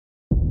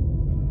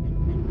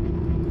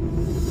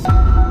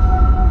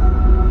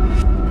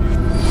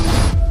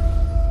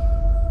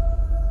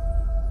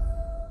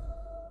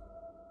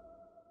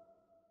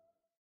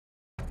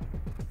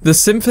The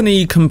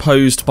symphony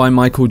composed by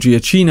Michael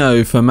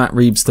Giacchino for Matt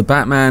Reeves The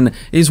Batman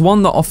is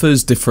one that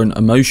offers different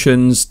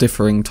emotions,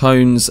 differing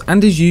tones,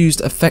 and is used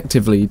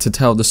effectively to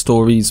tell the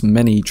story's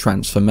many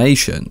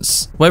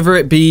transformations. Whether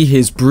it be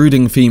his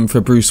brooding theme for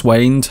Bruce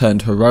Wayne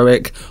turned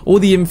heroic, or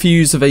the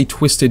infuse of a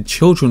twisted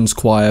children's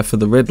choir for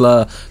the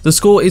Riddler, the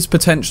score is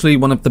potentially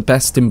one of the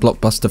best in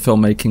blockbuster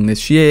filmmaking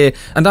this year,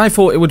 and I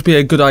thought it would be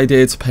a good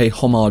idea to pay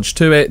homage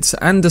to it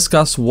and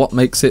discuss what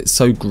makes it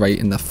so great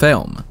in the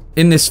film.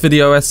 In this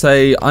video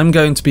essay, I'm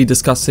going to be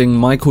discussing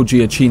Michael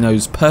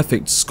Giacchino's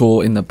perfect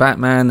score in The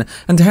Batman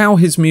and how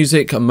his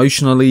music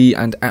emotionally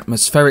and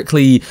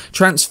atmospherically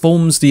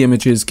transforms the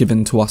images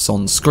given to us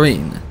on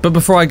screen. But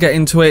before I get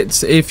into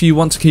it, if you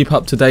want to keep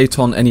up to date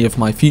on any of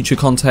my future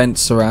content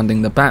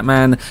surrounding The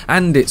Batman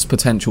and its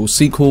potential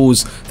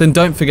sequels, then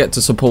don't forget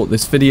to support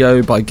this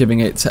video by giving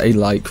it a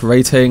like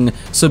rating,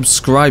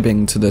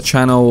 subscribing to the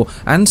channel,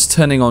 and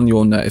turning on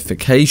your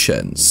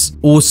notifications.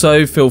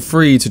 Also, feel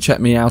free to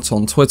check me out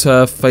on Twitter,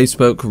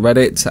 Facebook,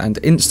 Reddit, and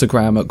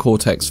Instagram at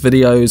Cortex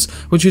Videos,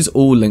 which is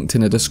all linked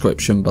in the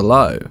description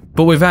below.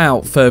 But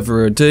without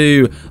further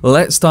ado,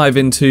 let's dive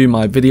into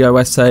my video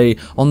essay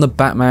on the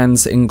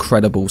Batman's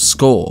incredible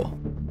score.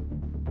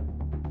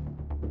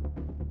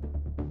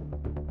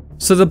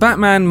 So The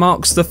Batman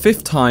marks the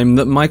 5th time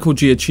that Michael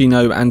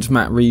Giacchino and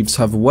Matt Reeves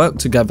have worked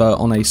together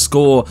on a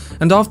score,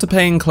 and after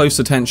paying close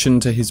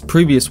attention to his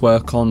previous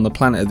work on the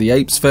Planet of the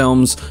Apes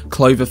films,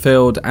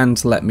 Cloverfield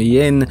and Let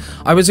Me In,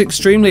 I was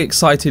extremely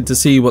excited to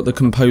see what the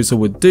composer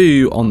would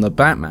do on The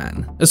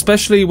Batman.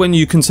 Especially when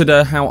you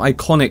consider how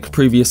iconic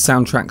previous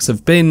soundtracks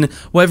have been,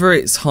 whether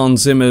it's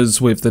Hans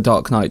Zimmer's with the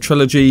Dark Knight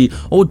trilogy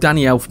or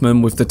Danny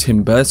Elfman with the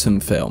Tim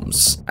Burton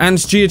films. And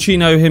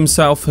Giacchino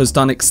himself has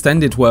done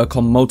extended work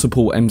on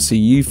multiple MCU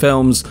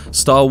films,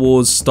 Star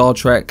Wars, Star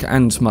Trek,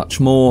 and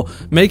much more,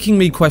 making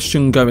me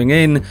question going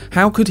in,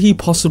 how could he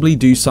possibly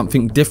do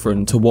something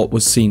different to what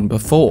was seen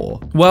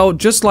before? Well,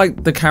 just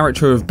like the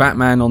character of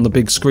Batman on the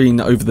big screen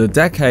over the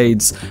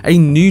decades, a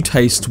new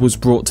taste was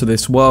brought to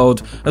this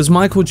world as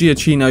Michael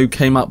Giacchino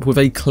came up with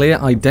a clear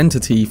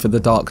identity for the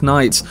Dark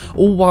Knight,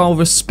 all while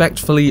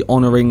respectfully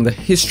honouring the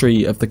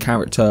history of the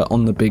character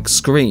on the big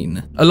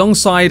screen.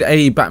 Alongside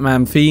a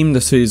Batman theme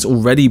that is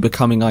already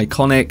becoming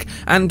iconic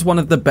and one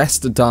of the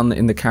best done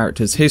in the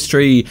character's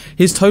history,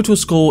 his total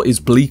score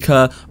is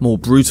bleaker, more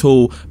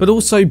brutal, but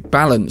also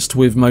balanced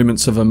with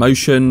moments of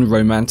emotion,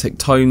 romantic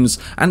tones,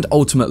 and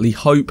ultimately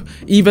hope,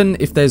 even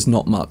if there's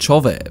not much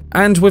of it.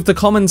 And with the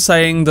common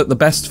saying that the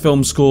best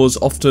film scores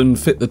often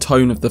fit the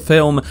tone of the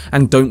film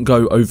and don't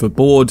go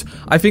overboard,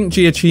 I think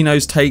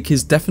Giacchino's take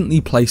is definitely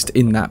placed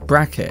in that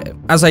bracket.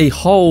 As a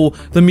whole,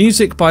 the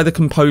music by the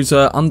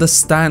composer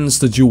understands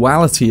the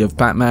duality of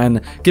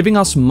Batman, giving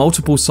us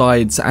multiple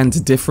sides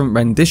and different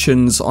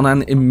renditions on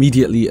an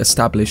immediately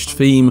established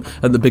theme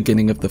at the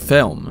beginning of the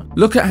film.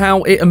 Look at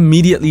how it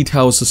immediately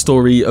tells the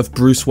story of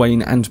Bruce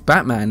Wayne and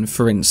Batman,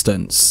 for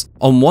instance.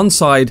 On one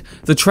side,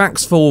 the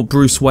tracks for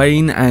Bruce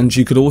Wayne, and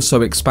you could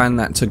also expand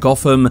that to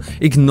Gotham,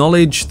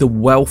 acknowledge the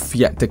wealth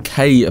yet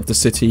decay of the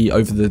city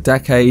over the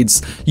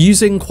decades,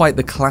 using quite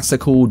the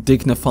classical,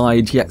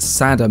 dignified yet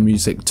sadder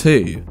music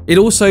too. It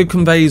also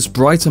conveys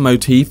brighter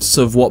motifs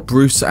of what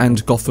Bruce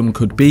and Gotham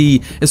could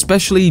be,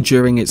 especially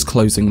during its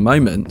closing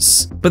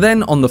moments. But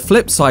then on the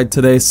flip side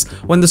to this,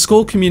 when the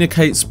score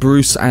communicates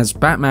Bruce as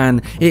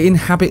Batman, it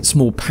inhabits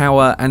more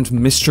power and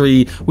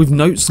mystery, with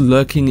notes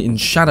lurking in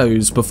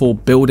shadows before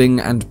building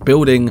and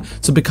building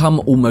to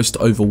become almost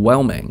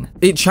overwhelming.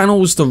 It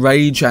channels the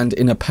rage and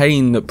inner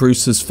pain that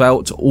Bruce has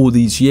felt all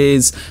these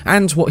years,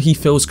 and what he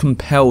feels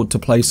compelled to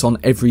place on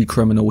every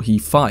criminal he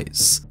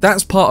fights.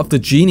 That's part of the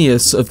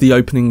genius of the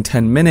opening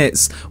 10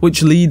 minutes,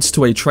 which leads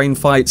to a train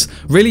fight,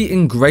 really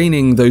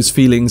ingraining those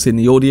feelings in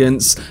the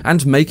audience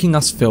and making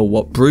us feel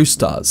what Bruce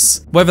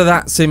does, whether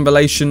that's in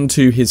relation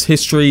to his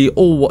history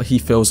or what he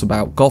feels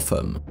about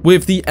Gotham.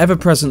 With the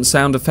ever-present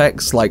sound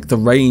effects like the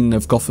rain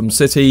of Gotham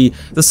City,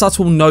 the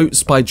subtle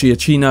notes by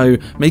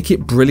Giacchino make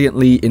it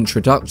brilliantly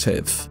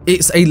introductive.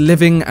 It's a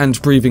living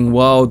and breathing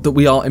world that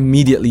we are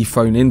immediately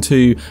thrown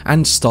into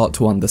and start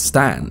to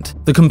understand.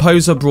 The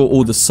composer brought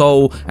all the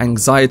soul,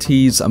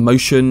 anxieties,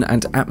 emotion,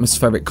 and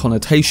atmospheric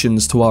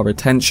connotations to our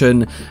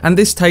attention, and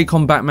this take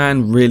on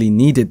Batman really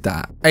needed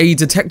that. A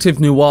detective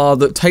noir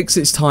that takes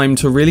its time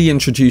to really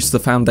introduce the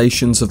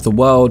foundations of the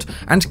world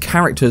and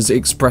characters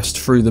expressed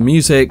through the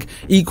music,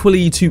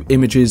 equally to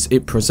images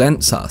it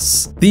presents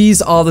us.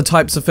 These are the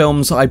types of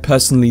films I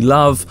personally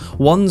love,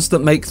 ones that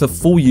make the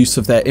full use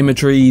of their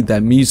imagery, their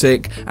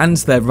music, and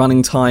their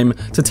running time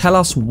to tell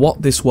us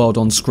what this world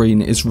on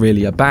screen is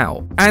really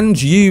about.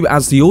 And you,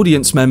 as the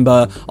audience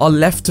member, are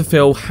left to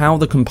feel how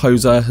the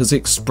composer has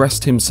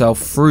expressed himself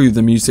through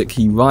the music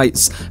he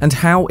writes and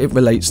how it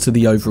relates to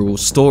the overall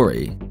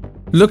story.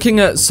 Looking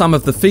at some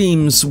of the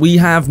themes, we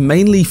have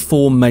mainly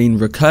 4 main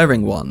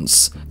recurring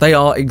ones. They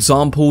are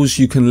examples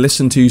you can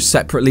listen to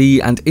separately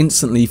and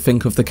instantly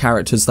think of the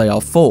characters they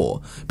are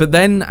for, but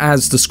then,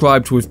 as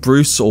described with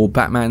Bruce or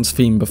Batman's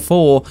theme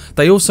before,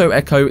 they also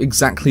echo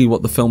exactly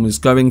what the film is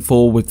going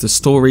for with the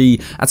story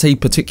at a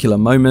particular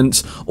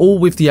moment, or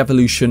with the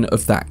evolution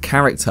of that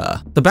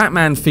character. The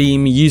Batman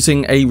theme,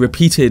 using a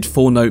repeated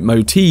 4-note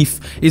motif,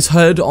 is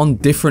heard on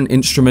different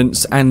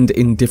instruments and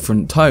in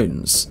different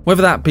tones,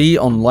 whether that be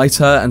on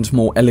lighter and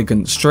more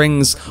elegant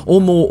strings,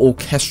 or more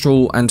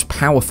orchestral and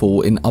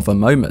powerful in other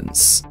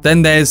moments.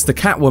 Then there's the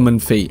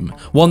Catwoman theme,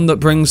 one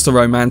that brings the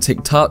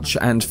romantic touch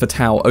and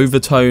fatale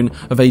overtone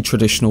of a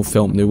traditional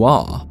film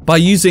noir. By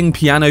using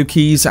piano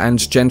keys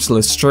and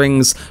gentler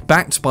strings,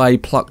 backed by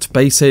plucked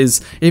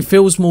basses, it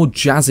feels more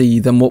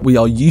jazzy than what we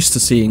are used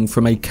to seeing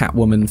from a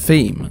Catwoman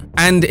theme.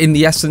 And in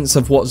the essence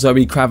of what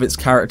Zoë Kravitz's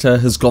character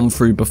has gone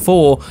through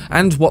before,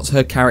 and what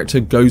her character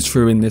goes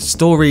through in this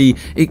story,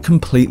 it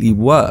completely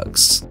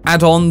works.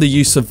 Add on the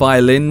use of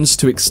violins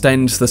to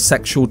extend the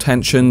sexual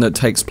tension that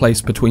takes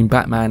place between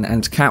Batman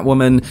and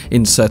Catwoman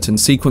in certain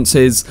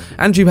sequences,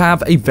 and you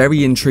have a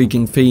very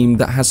intriguing theme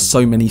that has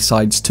so many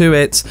sides to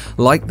it,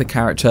 like the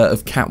character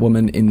of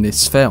Catwoman in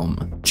this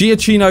film.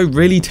 Giacchino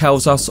really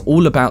tells us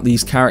all about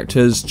these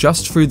characters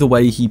just through the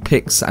way he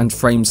picks and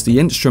frames the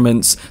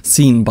instruments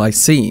scene by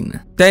scene.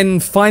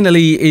 Then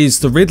finally is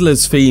the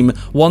Riddler's theme,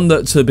 one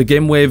that to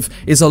begin with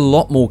is a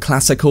lot more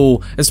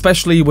classical,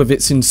 especially with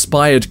its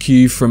inspired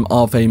cue from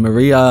Ave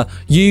Maria,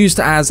 used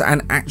as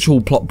an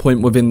actual plot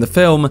point within the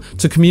film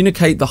to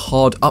communicate the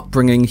hard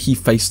upbringing he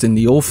faced in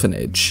the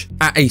orphanage.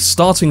 At a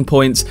starting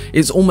point,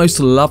 it's almost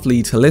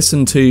lovely to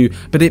listen to,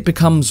 but it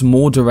becomes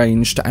more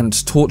deranged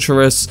and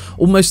torturous,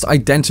 almost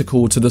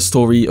identical to the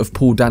story of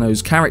Paul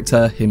Dano's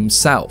character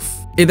himself.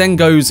 It then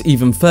goes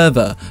even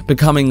further,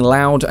 becoming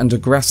loud and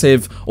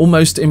aggressive,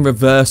 almost in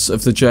reverse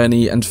of the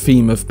journey and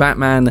theme of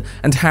Batman,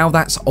 and how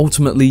that's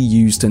ultimately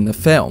used in the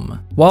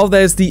film. While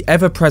there's the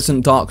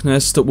ever-present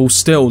darkness that will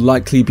still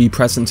likely be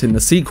present in the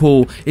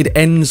sequel, it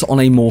ends on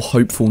a more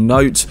hopeful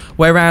note,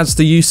 whereas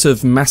the use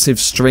of massive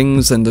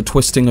strings and the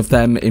twisting of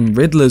them in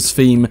Riddler's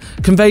theme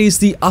conveys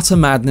the utter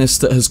madness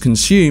that has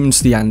consumed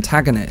the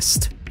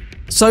antagonist.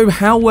 So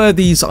how were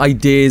these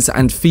ideas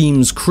and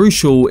themes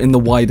crucial in the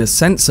wider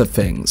sense of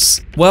things?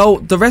 Well,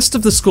 the rest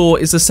of the score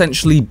is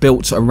essentially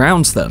built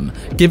around them,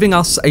 giving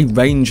us a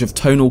range of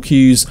tonal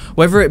cues,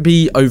 whether it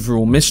be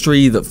overall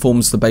mystery that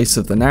forms the base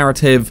of the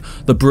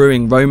narrative, the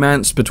brewing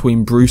romance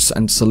between Bruce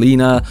and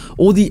Selina,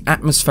 or the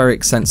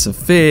atmospheric sense of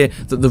fear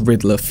that the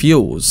Riddler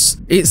fuels.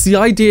 It's the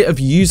idea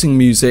of using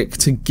music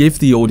to give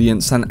the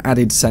audience an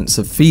added sense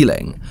of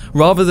feeling.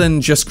 Rather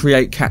than just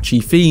create catchy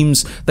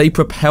themes, they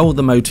propel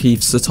the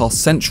motifs that are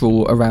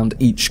central around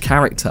each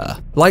character.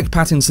 Like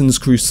Pattinson's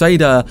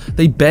Crusader,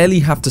 they barely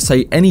have to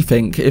say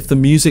anything if the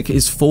music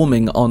is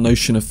forming our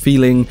notion of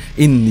feeling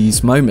in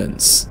these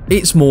moments.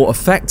 It's more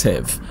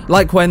effective,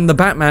 like when the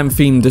Batman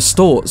theme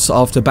distorts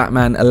after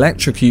Batman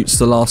electrocutes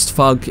the last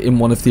thug in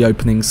one of the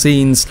opening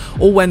scenes,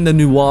 or when the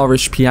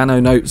noirish piano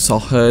notes are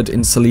heard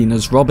in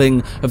Selina's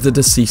robbing of the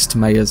deceased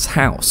mayor's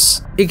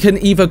house. It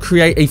can either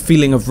create a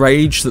feeling of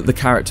rage that the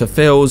character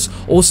feels,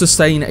 or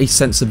sustain a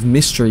sense of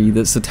mystery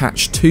that's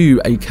attached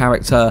to a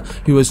character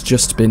who has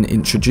just been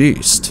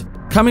introduced.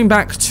 Coming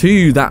back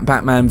to that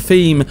Batman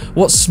theme,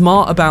 what's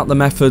smart about the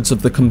methods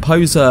of the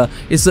composer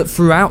is that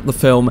throughout the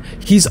film,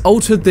 he's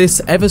altered this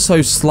ever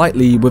so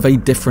slightly with a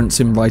difference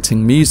in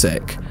writing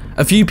music.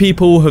 A few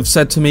people have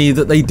said to me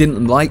that they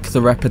didn't like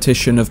the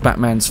repetition of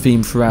Batman's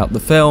theme throughout the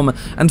film,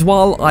 and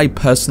while I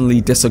personally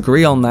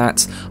disagree on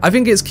that, I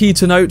think it's key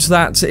to note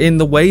that in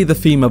the way the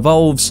theme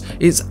evolves,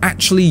 it's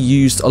actually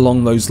used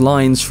along those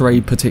lines for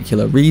a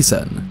particular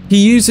reason.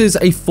 He uses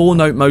a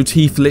 4-note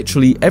motif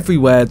literally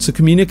everywhere to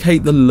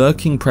communicate the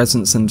lurking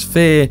presence and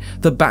fear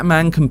that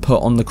Batman can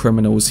put on the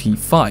criminals he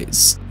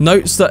fights.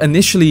 Notes that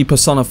initially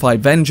personify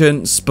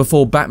vengeance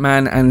before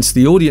Batman and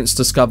the audience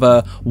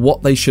discover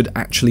what they should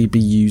actually be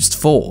used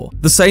for.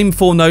 The same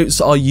 4 notes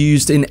are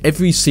used in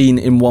every scene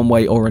in one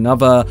way or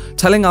another,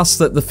 telling us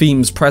that the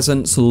theme's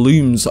presence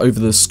looms over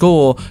the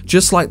score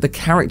just like the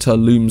character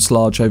looms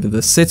large over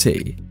the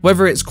city.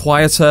 Whether it's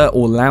quieter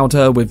or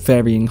louder with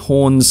varying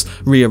horns,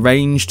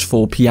 rearranged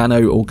for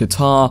piano or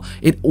guitar,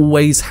 it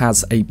always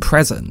has a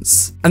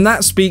presence. And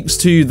that speaks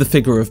to the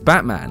figure of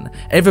Batman,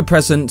 ever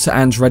present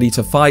and ready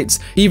to fight,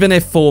 even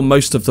if for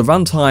most of the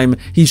runtime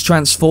he's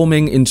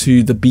transforming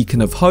into the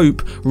beacon of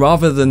hope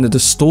rather than the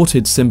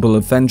distorted symbol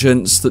of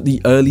vengeance that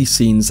the early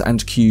scenes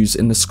and cues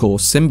in the score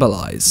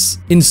symbolize.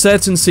 In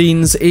certain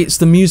scenes, it's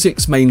the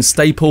music's main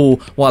staple,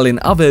 while in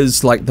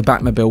others, like the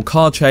Batmobile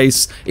car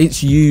chase,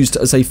 it's used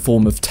as a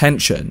form of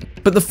tension.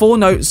 But the 4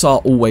 notes are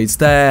always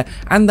there,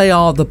 and they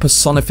are the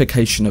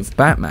personification of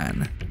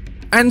Batman.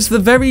 And the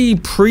very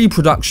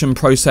pre-production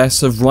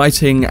process of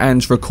writing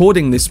and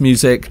recording this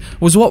music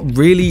was what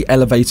really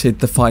elevated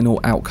the final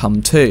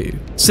outcome too.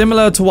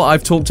 Similar to what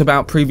I've talked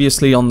about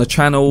previously on the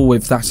channel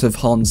with that of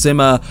Hans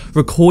Zimmer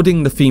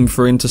recording the theme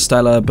for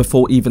Interstellar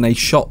before even a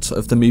shot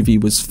of the movie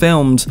was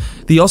filmed,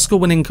 the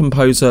Oscar-winning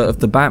composer of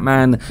The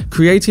Batman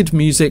created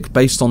music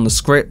based on the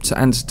script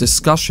and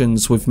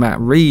discussions with Matt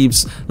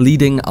Reeves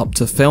leading up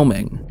to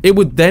filming. It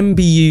would then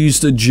be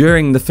used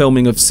during the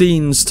filming of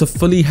scenes to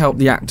fully help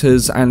the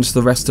actors and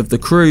the rest of the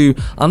crew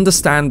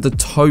understand the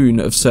tone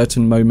of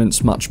certain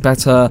moments much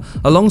better,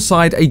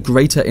 alongside a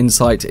greater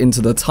insight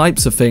into the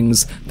types of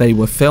things they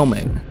were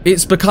filming.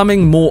 It's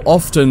becoming more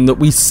often that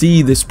we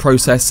see this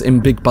process in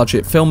big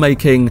budget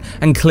filmmaking,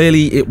 and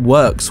clearly it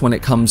works when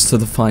it comes to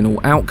the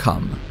final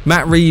outcome.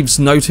 Matt Reeves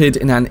noted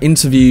in an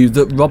interview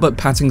that Robert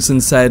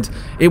Pattinson said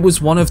it was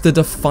one of the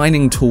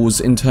defining tools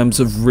in terms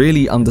of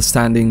really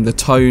understanding the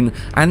tone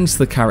and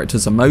the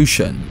character's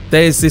emotion.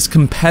 There's this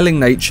compelling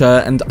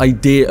nature and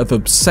idea of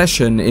obsession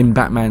in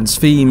Batman's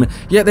theme,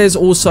 yet there's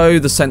also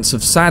the sense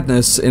of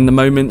sadness in the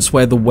moments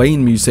where the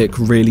Wayne music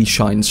really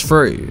shines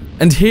through.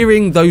 And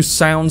hearing those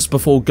sounds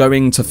before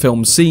going to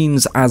film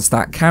scenes as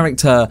that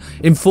character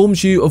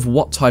informs you of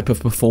what type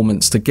of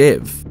performance to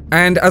give.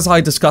 And as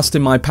I discussed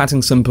in my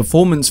Pattinson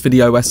performance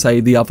video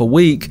essay the other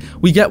week,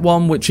 we get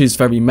one which is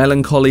very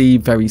melancholy,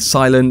 very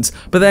silent,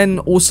 but then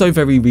also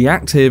very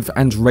reactive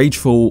and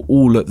rageful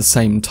all at the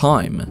same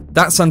time.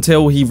 That's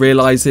until he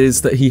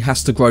realizes that he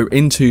has to grow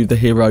into the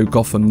hero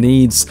Gotham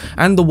needs,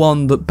 and the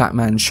one that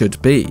Batman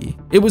should be.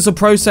 It was a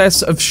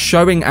process of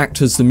showing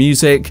actors the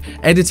music,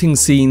 editing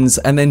scenes,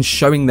 and then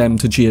showing them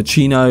to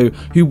Giacchino,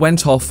 who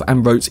went off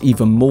and wrote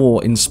even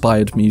more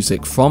inspired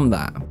music from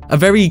that. A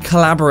very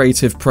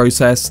collaborative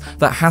process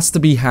that has to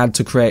be had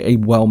to create a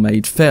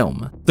well-made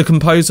film. The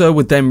composer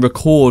would then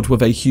record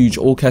with a huge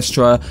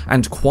orchestra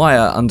and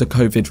choir under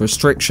COVID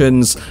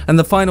restrictions, and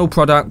the final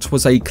product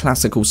was a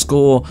classical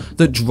score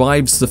that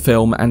drives the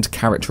film and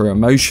character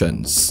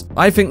emotions.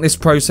 I think this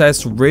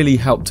process really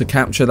helped to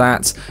capture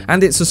that,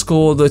 and it's a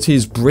score that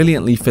is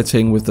brilliantly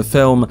fitting with the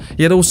film,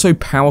 yet also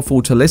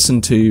powerful to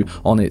listen to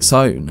on its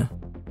own.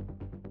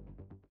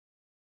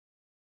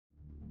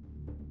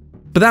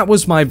 But that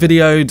was my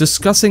video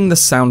discussing the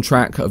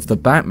soundtrack of The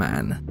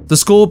Batman. The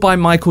score by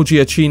Michael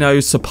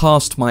Giacchino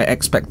surpassed my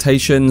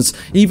expectations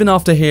even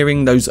after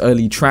hearing those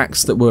early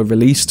tracks that were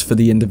released for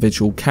the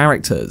individual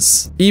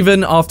characters.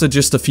 Even after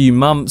just a few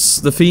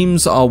months, the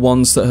themes are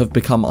ones that have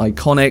become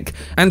iconic,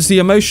 and the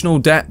emotional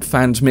depth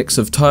and mix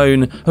of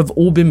tone have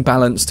all been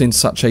balanced in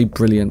such a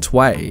brilliant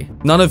way.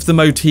 None of the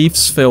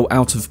motifs feel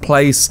out of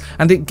place,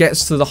 and it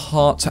gets to the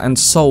heart and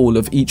soul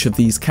of each of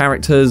these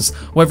characters,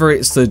 whether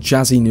it's the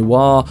jazzy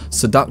noir,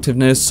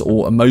 seductiveness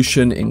or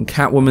emotion in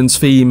Catwoman's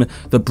theme,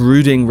 the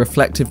brooding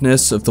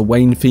reflectiveness of the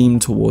Wayne theme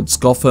towards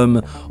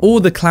Gotham, or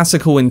the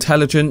classical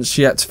intelligence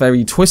yet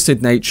very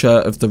twisted nature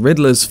of the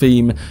Riddler's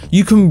theme.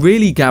 You can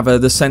really gather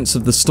the sense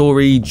of the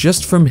story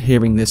just from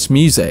hearing this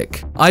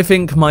music. I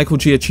think Michael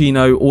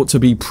Giacchino ought to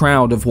be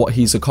proud of what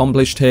he's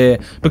accomplished here,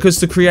 because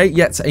to create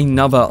yet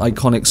another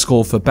iconic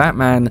score for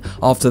Batman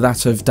after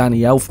that of Danny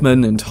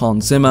Elfman and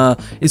Hans Zimmer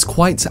is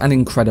quite an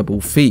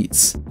incredible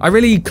feat. I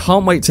really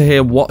can't wait to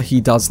hear what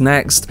he does next,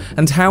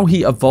 and how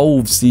he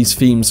evolves these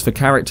themes for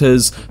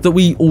characters that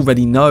we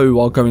already know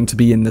are going to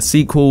be in the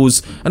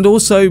sequels, and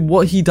also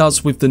what he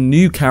does with the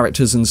new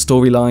characters and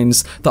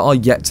storylines that are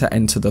yet to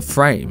enter the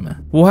frame.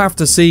 We'll have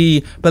to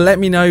see, but let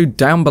me know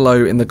down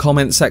below in the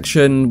comment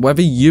section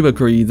whether you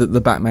agree that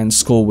the Batman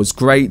score was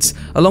great,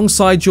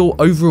 alongside your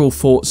overall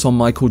thoughts on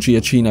Michael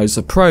Giacchino's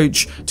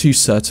approach to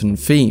certain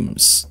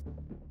themes.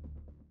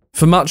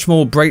 For much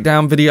more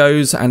breakdown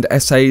videos and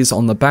essays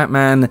on the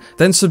Batman,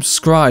 then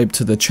subscribe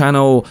to the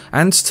channel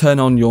and turn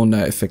on your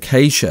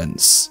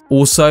notifications.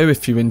 Also,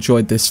 if you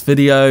enjoyed this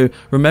video,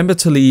 remember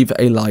to leave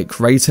a like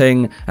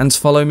rating and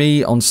follow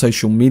me on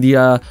social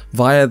media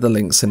via the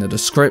links in the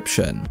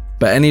description.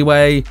 But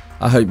anyway,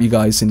 I hope you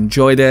guys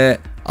enjoyed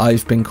it.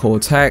 I've been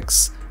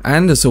Cortex,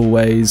 and as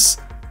always,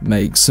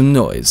 make some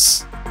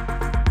noise.